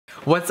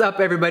What's up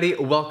everybody?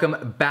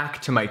 Welcome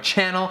back to my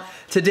channel.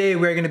 Today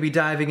we're going to be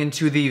diving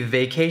into the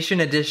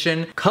vacation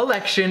edition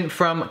collection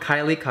from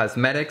Kylie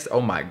Cosmetics. Oh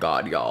my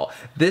god, y'all.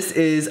 This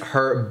is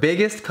her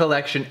biggest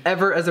collection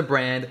ever as a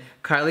brand.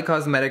 Kylie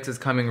Cosmetics is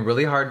coming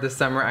really hard this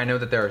summer. I know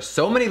that there are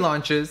so many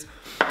launches.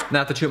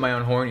 Not to toot my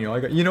own horn, I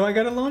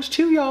got a launch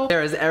too, y'all.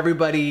 There is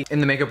everybody in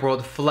the makeup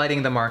world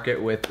flooding the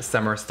market with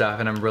summer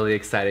stuff, and I'm really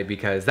excited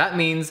because that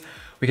means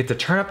we get to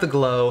turn up the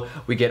glow,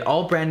 we get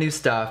all brand new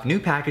stuff, new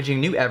packaging,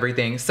 new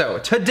everything. So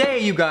today,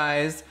 you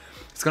guys,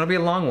 it's gonna be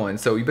a long one,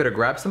 so you better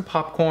grab some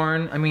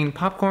popcorn. I mean,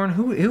 popcorn,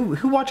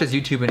 who watches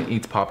YouTube and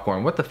eats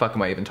popcorn? What the fuck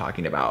am I even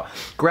talking about?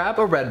 Grab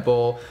a Red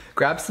Bull,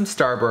 grab some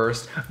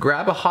Starburst,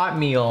 grab a hot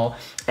meal,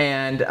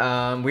 and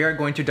we are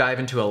going to dive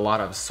into a lot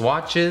of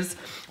swatches.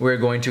 We're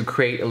going to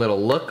create a little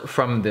look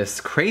from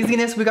this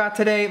craziness we got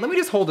today. Let me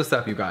just hold this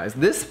up, you guys.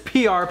 This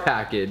PR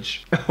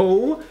package,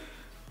 oh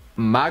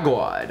my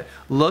god,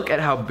 look at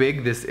how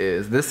big this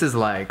is. This is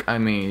like, I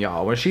mean,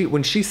 y'all,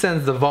 when she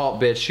sends the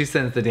vault, bitch, she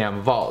sends the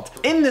damn vault.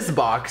 In this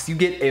box, you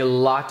get a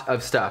lot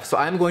of stuff. So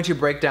I'm going to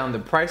break down the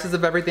prices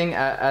of everything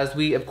as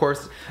we, of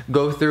course,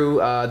 go through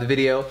the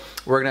video.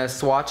 We're gonna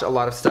swatch a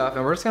lot of stuff,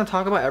 and we're just gonna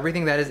talk about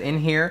everything that is in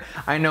here.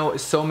 I know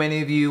so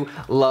many of you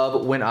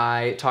love when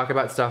I talk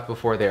about stuff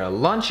before they are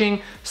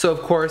launching, so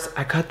of course,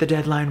 I cut the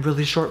deadline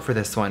really short for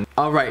this one.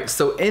 All right,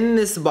 so in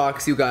this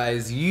box, you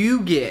guys,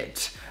 you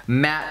get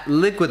matte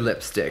liquid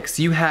lipsticks,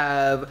 you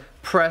have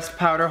pressed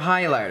powder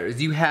highlighters,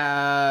 you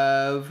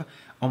have,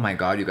 oh my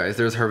god, you guys,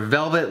 there's her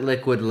velvet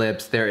liquid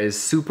lips, there is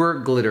super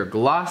glitter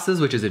glosses,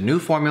 which is a new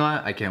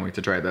formula, I can't wait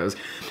to try those.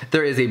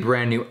 There is a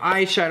brand new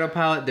eyeshadow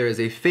palette, there is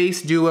a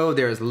face duo,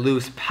 there's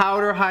loose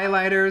powder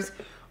highlighters.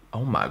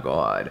 Oh my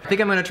god. I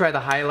think I'm gonna try the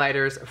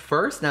highlighters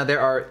first. Now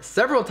there are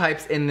several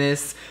types in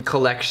this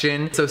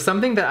collection. So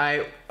something that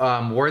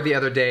I wore the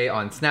other day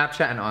on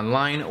Snapchat and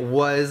online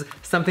was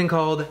something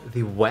called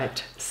the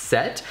Wet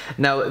Set.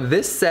 Now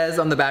this says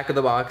on the back of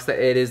the box that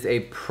it is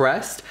a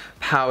pressed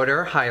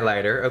powder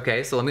highlighter.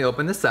 Okay, so let me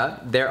open this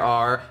up. There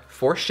are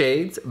 4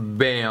 shades,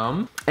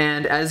 bam.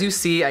 And as you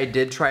see, I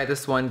did try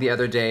this one the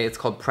other day. It's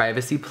called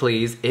Privacy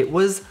Please. It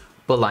was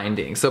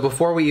blinding. So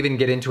before we even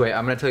get into it,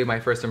 I'm gonna tell you my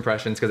first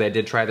impressions because I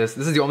did try this.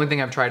 This is the only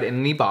thing I've tried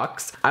in the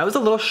box. I was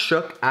a little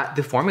shook at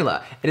the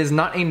formula. It is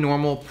not a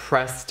normal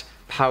pressed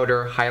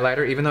powder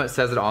highlighter, even though it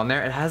says it on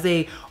there. It has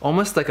a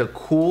almost like a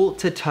cool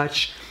to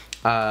touch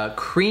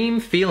cream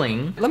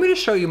feeling. Let me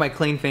just show you my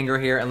clean finger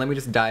here and let me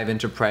just dive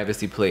into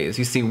Privacy Please.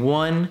 You see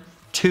 1,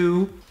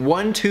 2,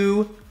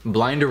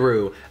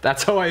 blindaroo.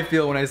 That's how I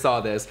feel when I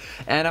saw this.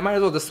 And I might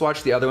as well just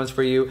swatch the other ones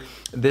for you.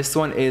 This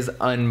one is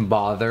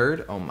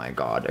unbothered. Oh my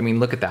god. I mean,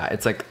 look at that.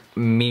 It's like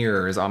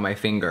mirrors on my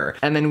finger.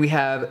 And then we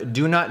have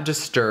Do Not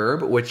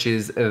Disturb, which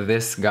is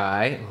this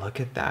guy. Look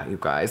at that, you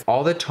guys.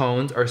 All the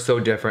tones are so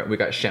different. We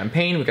got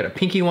champagne, we got a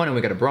pinky one, and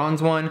we got a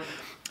bronze one.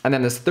 And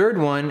then this third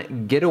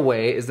one,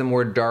 Getaway, is the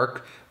more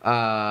dark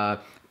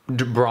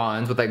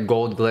bronze with like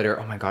gold glitter.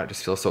 Oh my god, it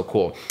just feels so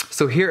cool.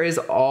 So here is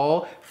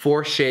all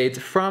 4 shades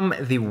from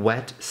the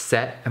Wet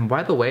Set. And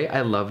by the way,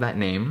 I love that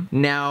name.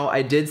 Now,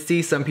 I did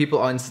see some people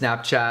on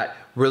Snapchat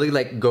really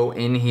like go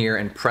in here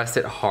and press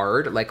it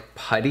hard, like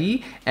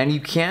putty, and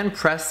you can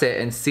press it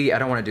and see, I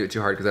don't wanna do it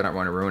too hard because I don't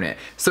wanna ruin it.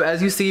 So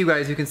as you see, you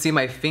guys, you can see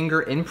my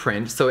finger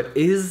imprint. So it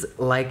is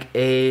like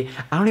I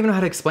don't even know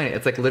how to explain it.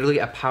 It's like literally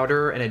a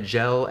powder and a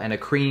gel and a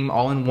cream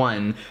all in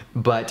one,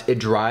 but it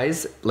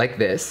dries like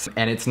this,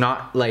 and it's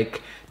not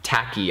like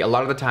tacky. A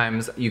lot of the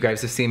times you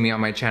guys have seen me on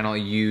my channel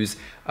use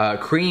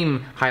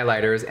cream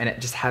highlighters and it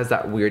just has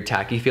that weird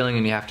tacky feeling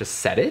and you have to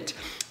set it.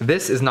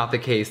 This is not the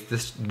case.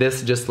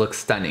 This just looks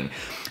stunning.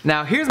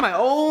 Now here's my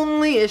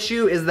only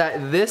issue is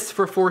that this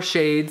for 4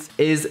 shades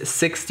is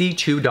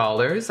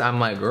 $62. I'm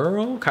like,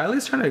 girl,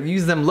 Kylie's trying to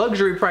use them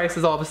luxury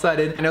prices all of a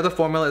sudden. I know the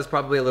formula is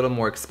probably a little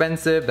more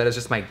expensive. That is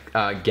just my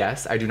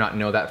guess. I do not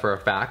know that for a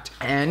fact.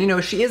 And you know,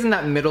 she is in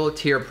that middle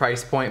tier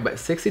price point, but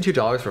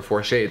 $62 for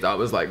 4 shades, I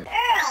was like,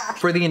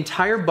 for the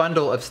entire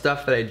bundle of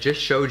stuff that I just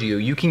showed you,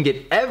 you can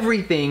get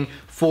everything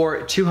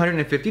for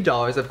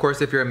 $250. Of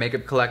course, if you're a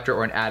makeup collector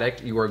or an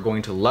addict, you are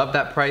going to love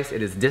that price.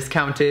 It is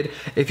discounted.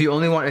 If you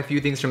only want a few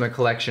things from the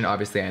collection,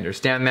 obviously I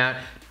understand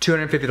that.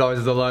 $250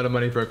 is a lot of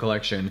money for a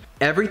collection.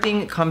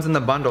 Everything comes in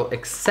the bundle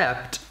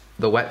except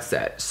the Wet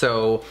Set.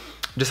 So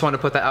just want to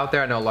put that out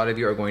there. I know a lot of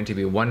you are going to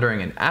be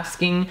wondering and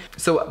asking.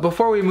 So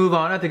before we move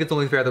on, I think it's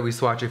only fair that we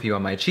swatch a few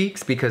on my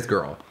cheeks because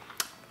girl,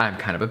 I'm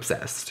kind of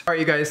obsessed. All right,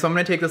 you guys, so I'm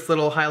gonna take this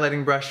little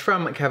highlighting brush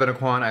from Kevin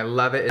Aquan. I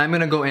love it. I'm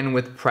gonna go in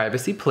with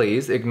Privacy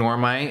Please. Ignore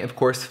my, of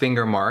course,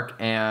 finger mark.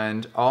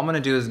 And all I'm gonna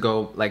do is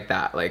go like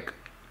that, like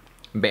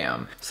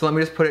bam. So let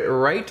me just put it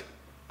right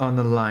on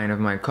the line of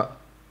my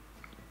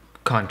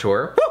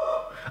contour.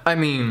 Woo! I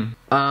mean,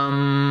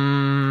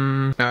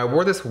 I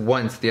wore this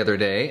once the other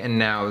day and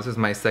now this is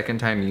my second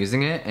time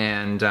using it.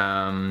 And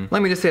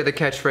let me just say the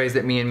catchphrase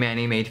that me and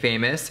Manny made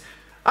famous.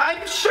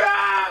 I'm shook!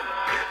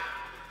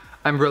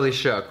 I'm really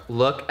shook.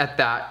 Look at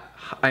that.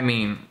 I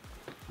mean,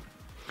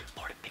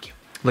 Lord, thank you.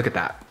 Look at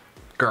that.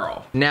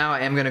 girl. Now I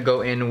am gonna go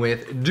in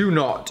with Do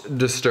Not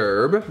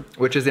Disturb,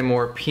 which is a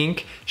more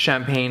pink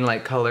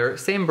champagne-like color.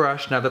 Same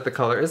brush now that the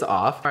color is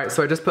off. All right,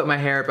 so I just put my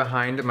hair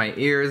behind my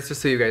ears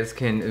just so you guys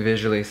can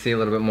visually see a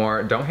little bit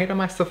more. Don't hate on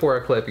my Sephora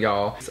clip,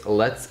 y'all. So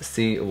let's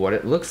see what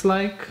it looks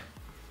like.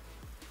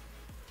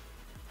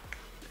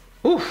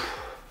 Oof,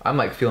 I'm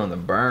like feeling the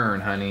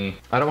burn, honey.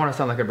 I don't wanna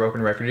sound like a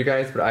broken record, you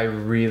guys, but I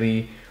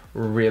really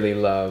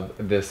love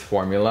this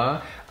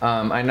formula.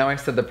 I know I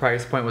said the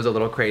price point was a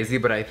little crazy,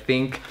 but I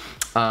think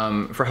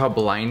for how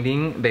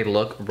blinding they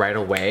look right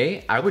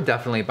away, I would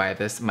definitely buy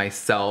this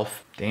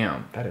myself.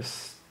 Damn, that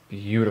is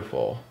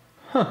beautiful.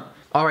 Huh.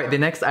 All right, the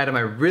next item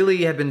I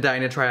really have been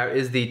dying to try out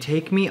is the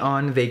Take Me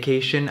On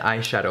Vacation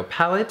eyeshadow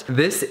palette.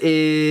 This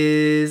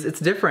is, it's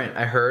different,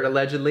 I heard,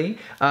 allegedly.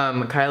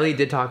 Kylie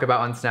did talk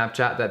about on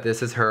Snapchat that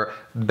this is her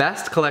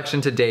best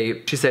collection to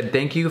date. She said,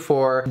 thank you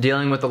for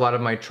dealing with a lot of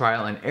my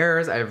trial and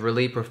errors. I've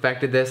really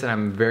perfected this and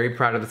I'm very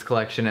proud of this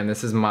collection, and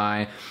this is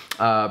my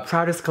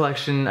proudest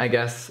collection, I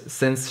guess,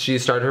 since she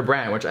started her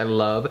brand, which I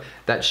love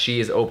that she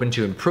is open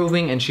to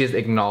improving and she has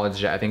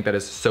acknowledged it. I think that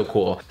is so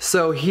cool.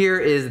 So here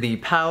is the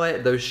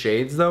palette, those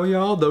shades though,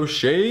 y'all, those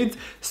shades.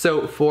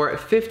 So for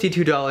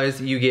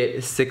 $52, you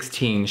get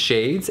 16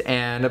 shades,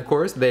 and of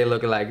course they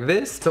look like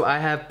this. So I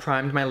have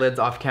primed my lids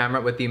off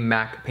camera with the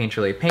MAC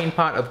Painterly Paint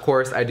Pot. Of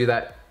course, I do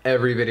that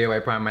every video I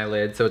prime my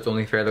lid, so it's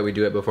only fair that we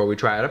do it before we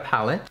try out a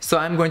palette. So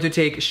I'm going to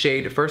take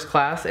shade First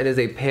Class. It is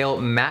a pale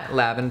matte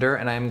lavender,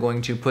 and I'm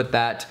going to put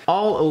that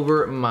all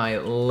over my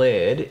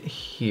lid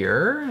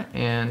here,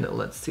 and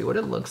let's see what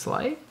it looks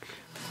like.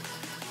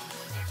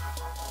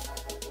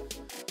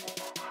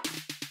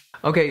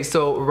 Okay,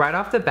 so right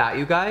off the bat,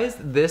 you guys,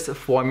 this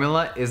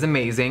formula is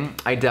amazing.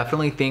 I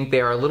definitely think they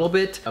are a little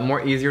bit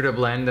more easier to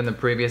blend than the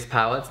previous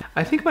palettes.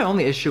 I think my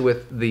only issue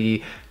with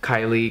the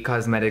Kylie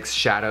Cosmetics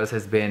shadows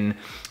has been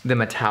the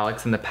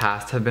metallics in the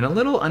past have been a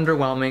little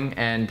underwhelming,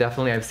 and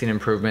definitely I've seen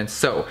improvements.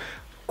 So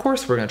of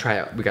course we're gonna try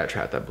out, we gotta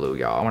try out that blue,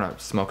 y'all. I wanna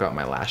smoke out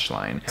my lash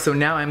line. So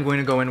now I'm going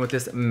to go in with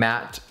this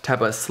matte type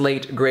of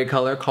slate gray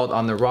color called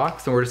On the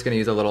Rocks, and we're just gonna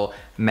use a little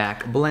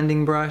MAC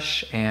blending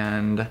brush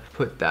and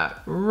put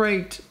that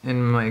right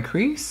in my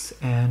crease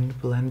and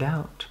blend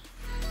out.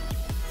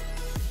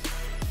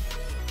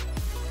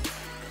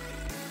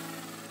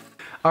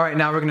 All right,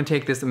 now we're gonna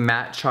take this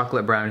matte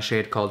chocolate brown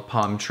shade called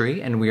Palm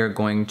Tree, and we are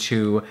going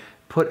to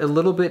put a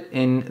little bit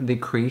in the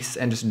crease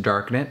and just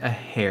darken it a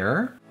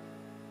hair.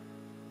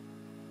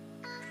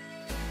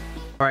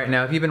 All right,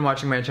 now if you've been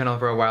watching my channel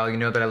for a while, you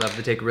know that I love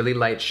to take really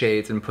light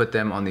shades and put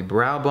them on the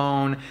brow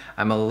bone.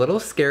 I'm a little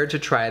scared to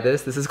try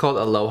this. This is called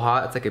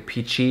Aloha. It's like a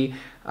peachy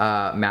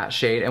matte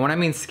shade. And when I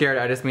mean scared,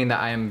 I just mean that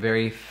I am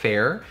very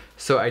fair,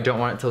 so I don't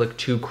want it to look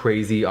too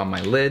crazy on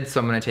my lid. So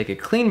I'm gonna take a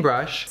clean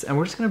brush and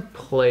we're just gonna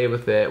play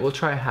with it. We'll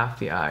try half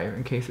the eye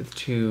in case it's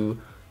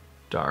too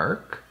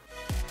dark.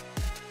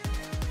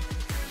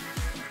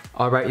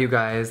 All right, you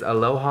guys,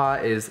 Aloha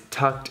is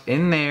tucked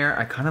in there.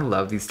 I kind of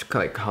love these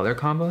like color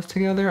combos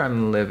together.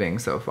 I'm living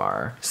so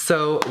far.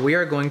 So we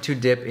are going to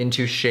dip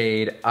into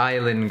shade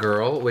Island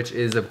Girl, which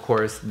is of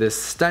course this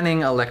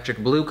stunning electric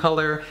blue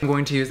color. I'm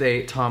going to use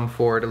a Tom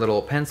Ford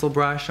little pencil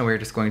brush, and we're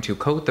just going to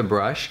coat the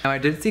brush. Now I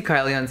did see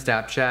Kylie on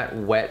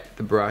Snapchat wet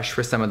the brush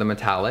for some of the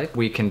metallic.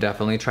 We can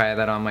definitely try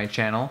that on my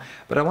channel,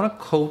 but I want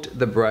to coat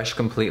the brush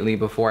completely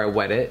before I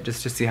wet it,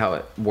 just to see how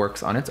it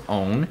works on its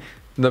own.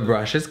 The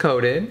brush is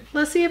coated.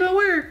 Let's see if it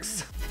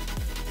works.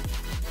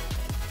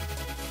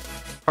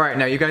 All right,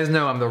 now you guys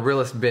know I'm the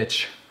realest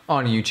bitch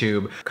on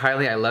YouTube.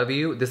 Kylie, I love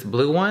you. This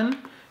blue one,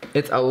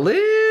 it's a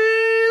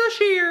little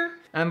sheer.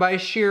 And by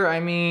sheer, I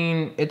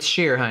mean, it's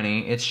sheer,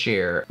 honey, it's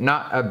sheer.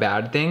 Not a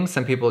bad thing.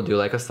 Some people do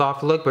like a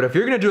soft look, but if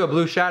you're gonna do a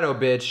blue shadow,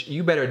 bitch,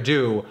 you better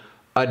do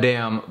a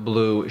damn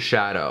blue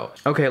shadow.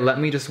 Okay, let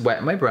me just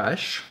wet my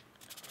brush.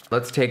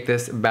 Let's take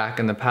this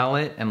back in the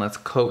palette and let's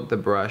coat the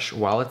brush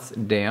while it's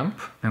damp.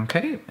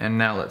 Okay, and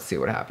now let's see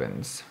what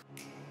happens.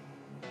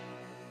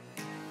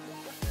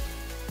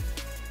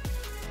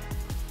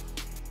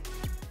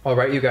 All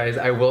right, you guys,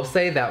 I will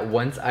say that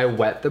once I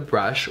wet the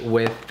brush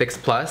with Fix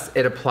Plus,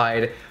 it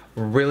applied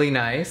really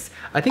nice.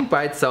 I think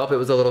by itself it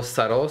was a little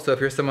subtle, so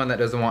if you're someone that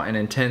doesn't want an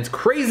intense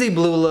crazy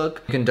blue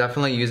look, you can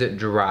definitely use it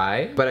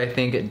dry, but I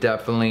think it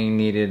definitely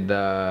needed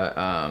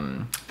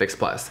the Fix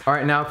Plus. All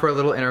right, now for a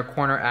little inner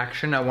corner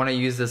action, I want to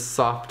use this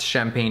soft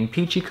champagne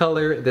peachy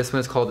color. This one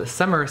is called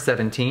Summer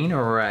 17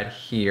 right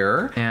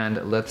here,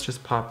 and let's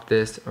just pop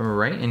this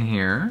right in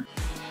here.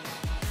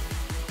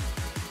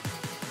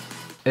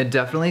 It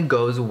definitely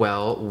goes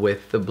well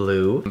with the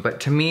blue, but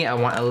to me, I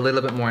want a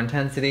little bit more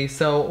intensity,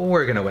 so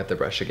we're gonna wet the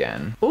brush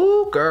again.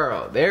 Ooh,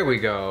 girl, there we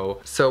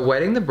go. So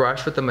wetting the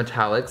brush with the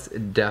metallics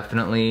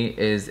definitely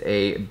is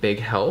a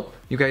big help.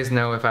 You guys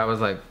know if I was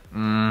like,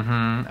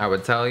 I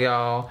would tell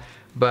y'all,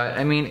 but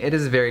I mean, it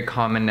is very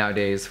common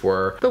nowadays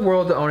for the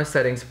world to own a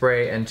setting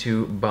spray and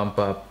to bump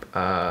up,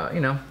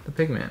 you know, the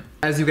pigment.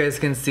 As you guys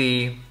can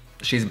see,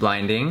 She's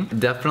blinding.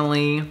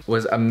 Definitely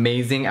was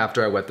amazing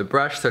after I wet the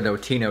brush, so no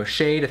tea, no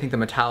shade. I think the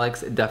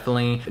metallics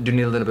definitely do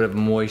need a little bit of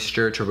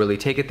moisture to really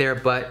take it there,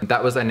 but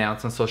that was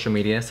announced on social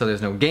media, so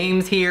there's no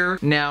games here.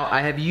 Now,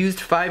 I have used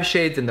 5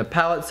 shades in the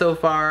palette so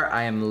far.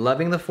 I am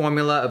loving the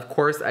formula. Of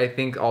course, I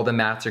think all the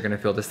mattes are gonna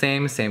feel the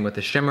same with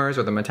the shimmers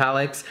or the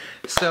metallics.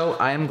 So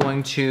I am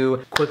going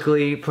to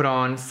quickly put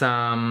on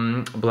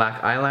some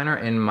black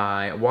eyeliner in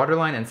my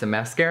waterline and some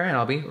mascara, and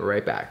I'll be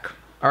right back.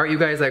 Alright you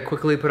guys, I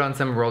quickly put on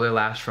some roller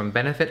lash from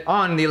Benefit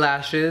on the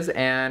lashes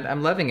and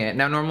I'm loving it.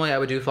 Now normally I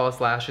would do false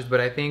lashes,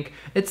 but I think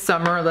it's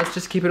summer. Let's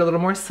just keep it a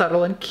little more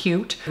subtle and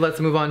cute. Let's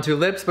move on to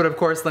lips, but of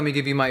course let me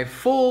give you my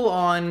full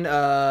on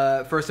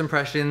first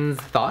impressions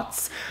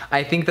thoughts.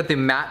 I think that the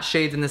matte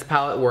shades in this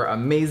palette were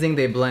amazing.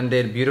 They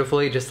blended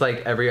beautifully just like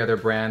every other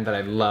brand that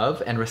I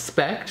love and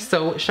respect.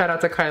 So shout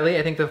out to Kylie.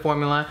 I think the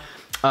formula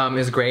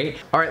is great.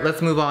 All right,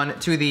 let's move on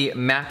to the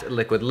matte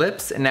liquid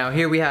lips. Now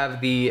here we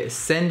have the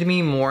Send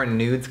Me More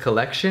Nudes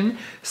collection.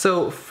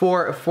 So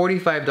for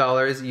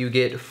 $45, you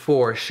get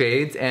 4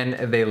 shades and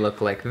they look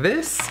like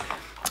this.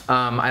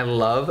 I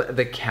love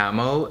the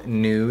camo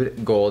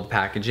nude gold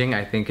packaging.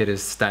 I think it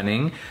is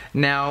stunning.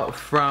 Now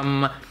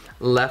from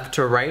left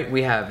to right,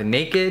 we have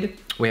Naked,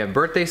 we have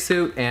Birthday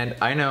Suit, and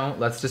I know,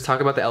 let's just talk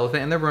about the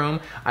elephant in the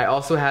room. I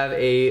also have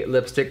a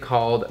lipstick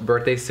called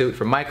Birthday Suit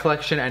from my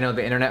collection. I know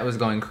the internet was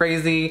going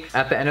crazy.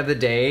 At the end of the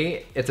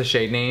day, it's a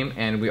shade name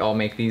and we all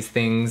make these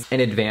things in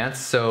advance,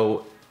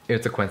 so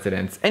it's a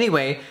coincidence.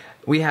 Anyway,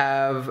 we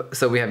have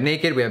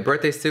Naked, we have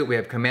Birthday Suit, we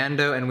have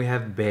Commando, and we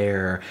have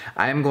Bear.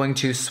 I'm going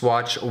to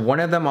swatch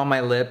one of them on my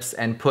lips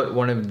and put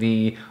one of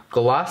the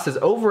glosses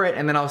over it,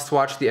 and then I'll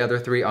swatch the other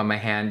 3 on my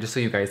hand just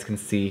so you guys can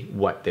see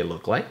what they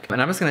look like.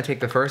 And I'm just gonna take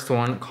the first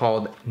one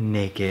called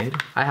Naked.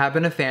 I have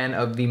been a fan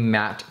of the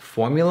matte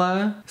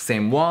formula,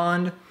 same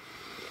wand,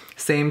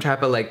 same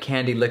type of like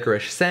candy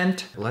licorice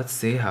scent. Let's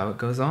see how it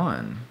goes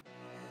on.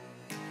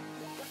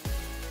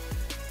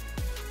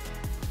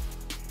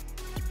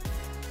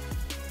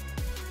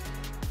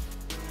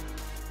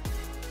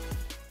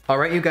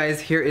 Alright you guys,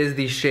 here is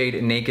the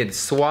shade Naked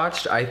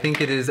swatched. I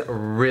think it is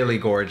really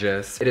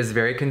gorgeous. It is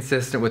very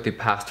consistent with the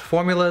past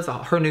formulas.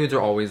 Her nudes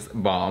are always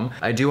bomb.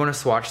 I do want to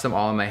swatch them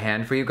all in my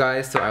hand for you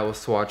guys, so I will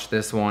swatch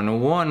this one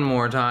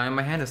more time.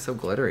 My hand is so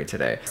glittery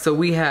today. So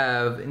we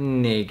have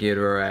Naked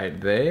right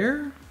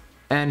there.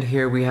 And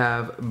here we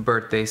have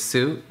Birthday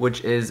Suit,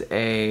 which is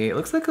it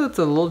looks like it's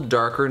a little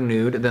darker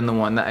nude than the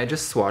one that I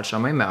just swatched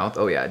on my mouth.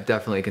 Oh yeah,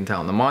 definitely can tell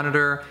on the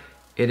monitor.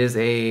 It is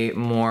a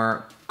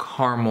more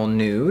caramel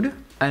nude.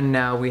 And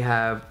now we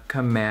have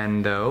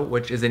Commando,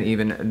 which is an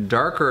even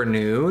darker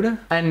nude.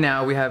 And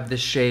now we have the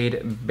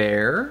shade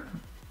Bear.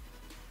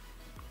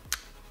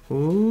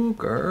 Ooh,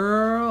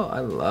 girl, I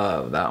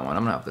love that one.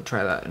 I'm gonna have to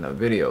try that in a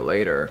video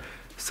later.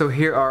 So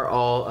here are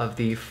all of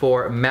the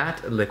 4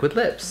 matte liquid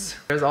lips.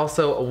 There's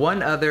also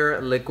one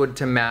other liquid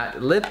to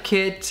matte lip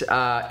kit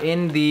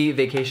in the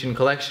Vacation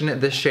collection.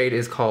 This shade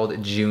is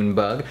called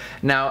Junebug.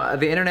 Now,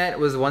 the internet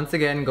was once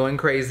again going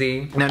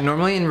crazy. Now,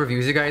 normally in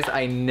reviews, you guys,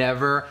 I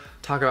never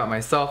talk about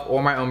myself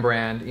or my own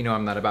brand. You know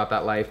I'm not about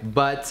that life.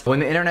 But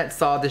when the internet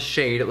saw this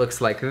shade, it looks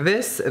like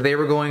this, they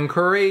were going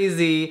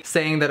crazy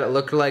saying that it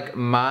looked like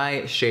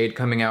my shade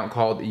coming out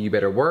called You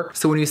Better Work.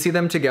 So when you see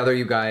them together,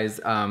 you guys,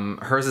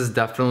 hers is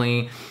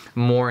definitely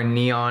more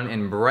neon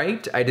and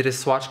bright. I did a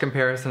swatch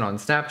comparison on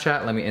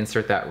Snapchat. Let me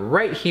insert that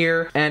right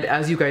here. And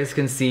as you guys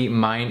can see,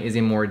 mine is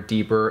a more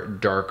deeper,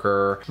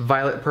 darker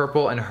violet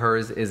purple and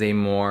hers is a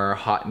more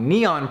hot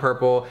neon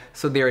purple.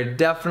 So they are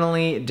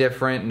definitely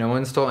different. No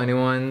one stole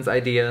anyone's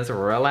ideas.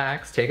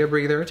 Relax, take a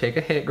breather, take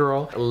a hit,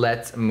 girl.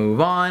 Let's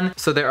move on.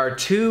 So there are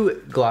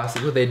 2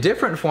 glosses with a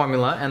different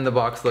formula and the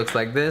box looks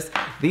like this.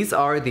 These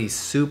are the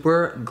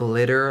Super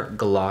Glitter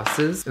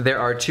Glosses. There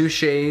are 2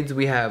 shades.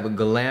 We have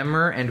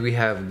Glamour and we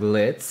have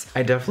Glitz.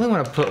 I definitely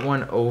want to put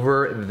one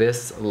over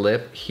this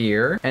lip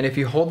here. And if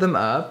you hold them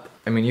up,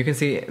 I mean, you can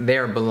see they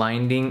are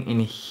blinding in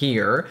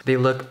here. They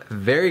look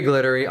very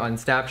glittery on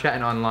Snapchat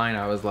and online.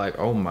 I was like,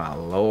 oh my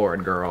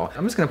lord, girl.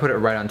 I'm just gonna put it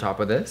right on top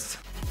of this.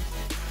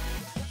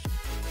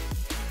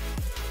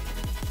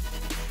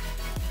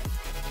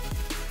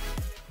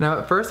 Now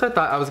at first I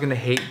thought I was gonna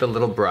hate the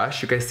little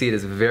brush. You guys see it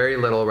is very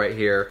little right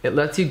here. It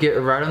lets you get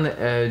right on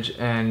the edge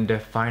and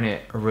define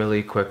it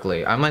really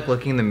quickly. I'm like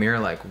looking in the mirror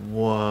like,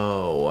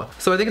 whoa.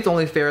 So I think it's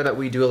only fair that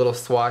we do a little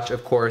swatch.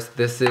 Of course,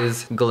 this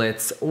is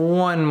Glitz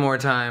one more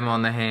time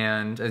on the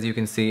hand. As you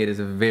can see, it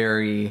is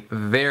very,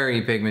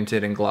 very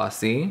pigmented and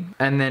glossy.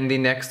 And then the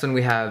next one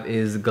we have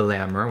is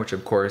Glamour, which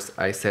of course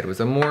I said was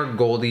a more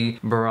goldy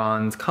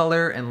bronze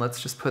color. And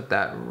let's just put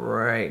that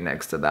right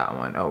next to that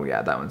one. Oh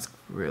yeah, that one's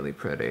really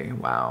pretty,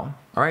 wow.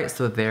 All right,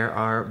 so there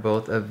are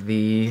both of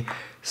the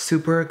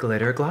Super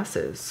Glitter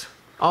Glosses.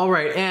 All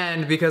right,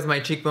 and because my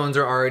cheekbones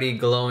are already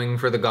glowing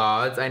for the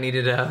gods, I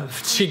needed a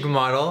cheek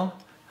model.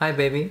 Hi,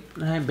 baby.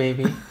 Hi,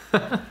 baby.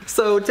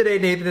 So today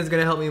Nathan is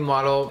gonna help me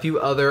model a few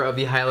other of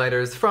the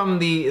highlighters from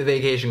the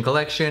vacation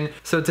collection.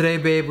 So today,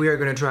 babe, we are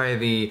gonna try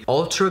the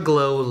Ultra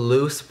Glow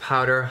Loose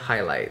Powder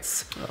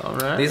Highlights. All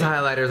right. These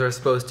highlighters are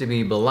supposed to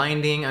be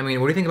blinding. I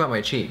mean, what do you think about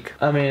my cheek?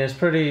 I mean, it's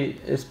pretty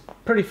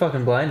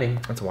fucking blinding.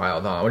 That's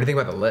wild, huh? What do you think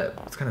about the lip?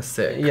 It's kind of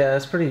sick. Yeah,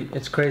 it's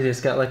crazy. It's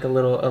got like a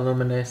little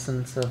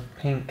illuminescence of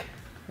pink.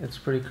 It's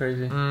pretty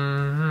crazy.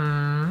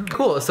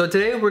 Cool, so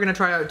today we're gonna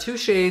try out 2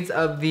 shades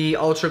of the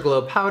Ultra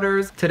Glow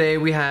powders. Today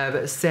we have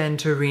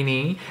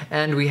Santorini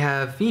and we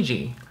have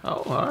Fiji.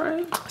 Oh, all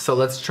right. So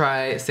let's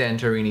try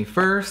Santorini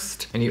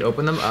first. And you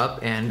open them up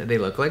and they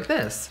look like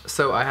this.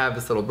 So I have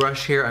this little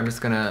brush here. I'm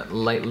just gonna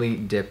lightly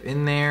dip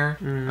in there.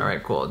 All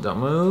right, cool, don't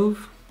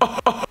move.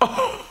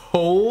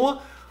 Holy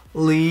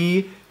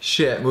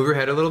shit, move your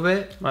head a little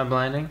bit. Am I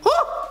blinding?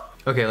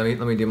 Okay,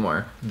 let me do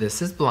more.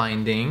 This is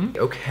blinding.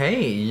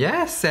 Okay,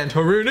 yes,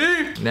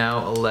 Santorini.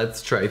 Now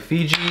let's try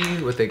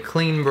Fiji with a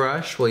clean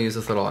brush. We'll use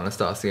this little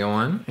Anastasia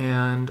one.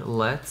 And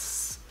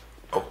let's,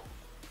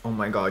 oh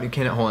my God, you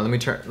can't, hold on,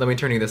 let me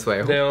turn you this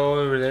way.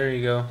 There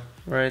you go.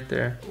 Right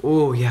there.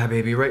 Oh yeah,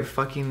 baby, right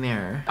fucking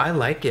there. I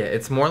like it.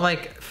 It's more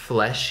like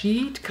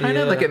fleshy, kind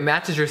of. Like it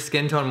matches your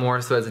skin tone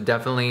more, so it's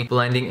definitely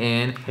blending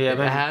in. Yeah, it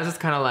has this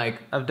kind of like...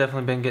 I've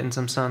definitely been getting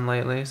some sun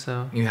lately,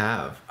 so... You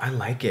have. I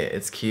like it.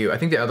 It's cute. I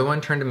think the other one,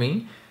 Turn to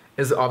Me,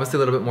 is obviously a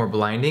little bit more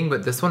blinding,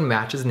 but this one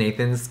matches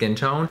Nathan's skin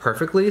tone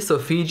perfectly. So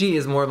Fiji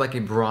is more like a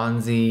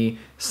bronzy,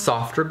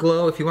 softer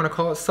glow, if you want to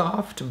call it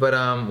soft. But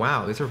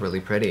wow, these are really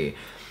pretty.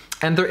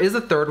 And there is a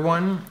third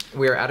one.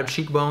 We are out of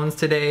cheekbones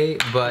today,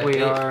 but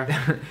we are.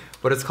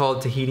 But it's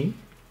called Tahiti.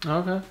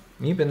 Okay.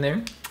 You've been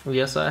there. Well,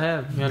 yes, I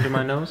have. You want to do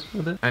my nose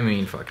with it? I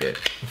mean, fuck it.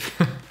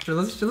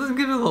 let's give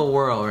it a little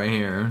whirl right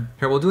here.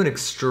 Here, we'll do an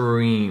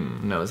extreme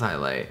nose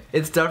highlight.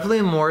 It's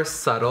definitely more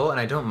subtle, and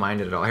I don't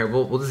mind it at all. Here,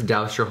 we'll just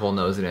douse your whole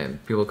nose in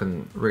it. People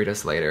can read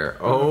us later.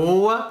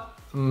 Oh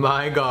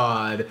my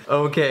God.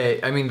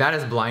 Okay, I mean, that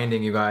is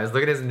blinding, you guys.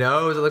 Look at his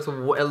nose. It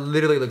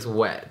literally looks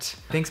wet.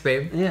 Thanks,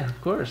 babe. Yeah, of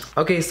course.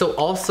 Okay, so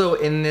also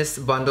in this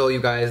bundle, you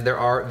guys, there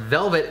are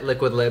Velvet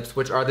liquid lips,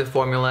 which are the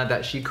formula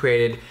that she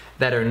created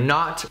that are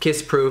not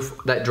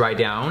kiss-proof, that dry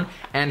down,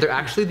 and they're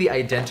actually the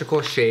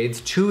identical shades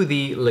to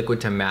the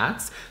liquid to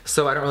mattes,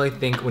 so I don't really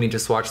think we need to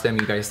swatch them.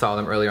 You guys saw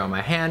them earlier on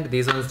my hand.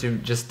 These ones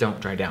just don't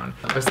dry down.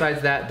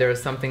 Besides that, there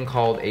is something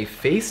called a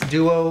face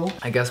duo.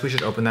 I guess we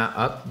should open that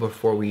up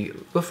before we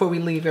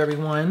leave,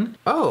 everyone.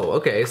 Oh,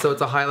 okay, so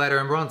it's a highlighter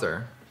and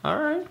bronzer. All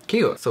right.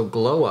 Cute. So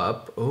Glow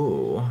Up,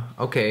 ooh,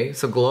 okay.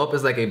 So Glow Up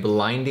is like a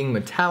blinding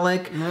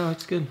metallic. No,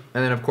 it's good.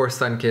 And then of course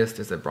Sun Kissed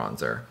is a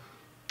bronzer.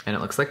 And it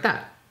looks like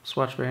that.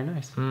 Swatch very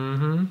nice.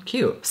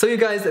 Cute. So you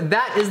guys,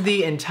 that is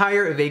the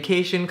entire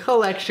vacation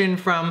collection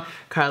from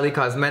Kylie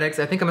Cosmetics.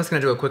 I think I'm just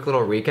gonna do a quick little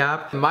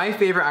recap. My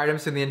favorite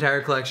items from the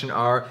entire collection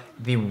are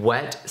the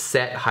Wet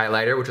Set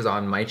Highlighter, which is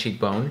on my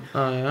cheekbone.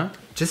 Oh yeah?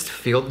 Just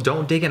feel,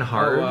 don't dig in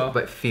hard,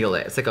 but feel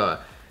it. It's like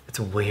it's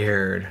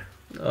weird.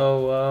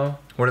 Oh wow.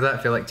 What did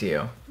that feel like to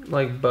you?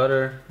 Like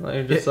butter,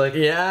 like just like...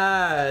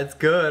 Yeah, it's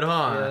good,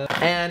 huh?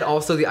 Yeah. And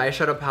also the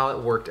eyeshadow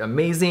palette worked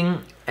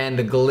amazing. And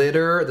the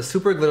glitter, the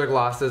super glitter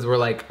glosses were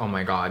like, oh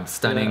my God,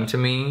 stunning to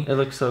me. It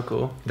looks so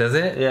cool. Does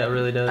it? Yeah, it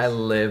really does. I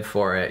live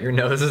for it. Your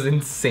nose is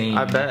insane.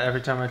 I bet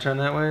every time I turn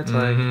that way, it's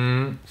like,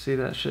 see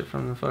that shit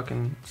from the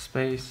fucking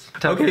space.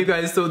 Okay, you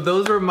guys, so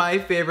those were my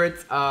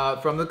favorites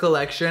from the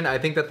collection. I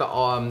think that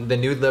the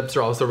nude lips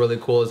are also really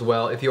cool as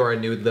well. If you are a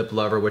nude lip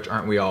lover, which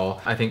aren't we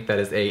all, I think that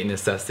is a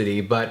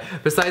necessity. But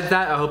besides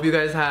that, I hope you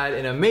guys had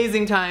an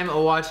amazing time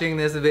watching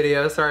this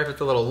video. Sorry if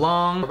it's a little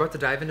long. We're about to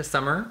dive into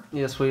summer.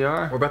 Yes, we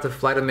are. We're about to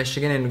fly to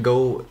Michigan and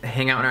go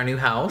hang out in our new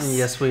house.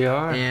 Yes, we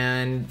are.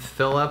 And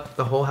fill up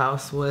the whole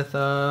house with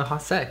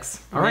hot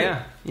sex. All right.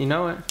 Yeah, you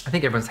know it. I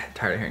think everyone's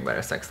tired of hearing about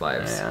our sex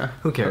lives. Yeah.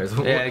 Who cares?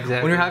 Yeah,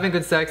 exactly. When you're having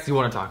good sex, you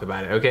want to talk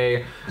about it,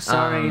 okay?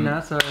 Sorry,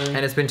 not sorry.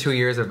 And it's been 2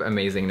 years of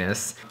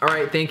amazingness. All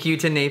right, thank you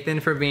to Nathan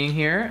for being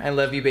here. I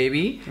love you,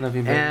 baby. Love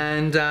you, baby.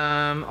 And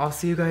I'll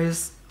see you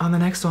guys on the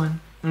next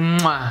one.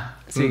 Mwah.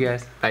 See you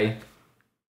guys. Bye.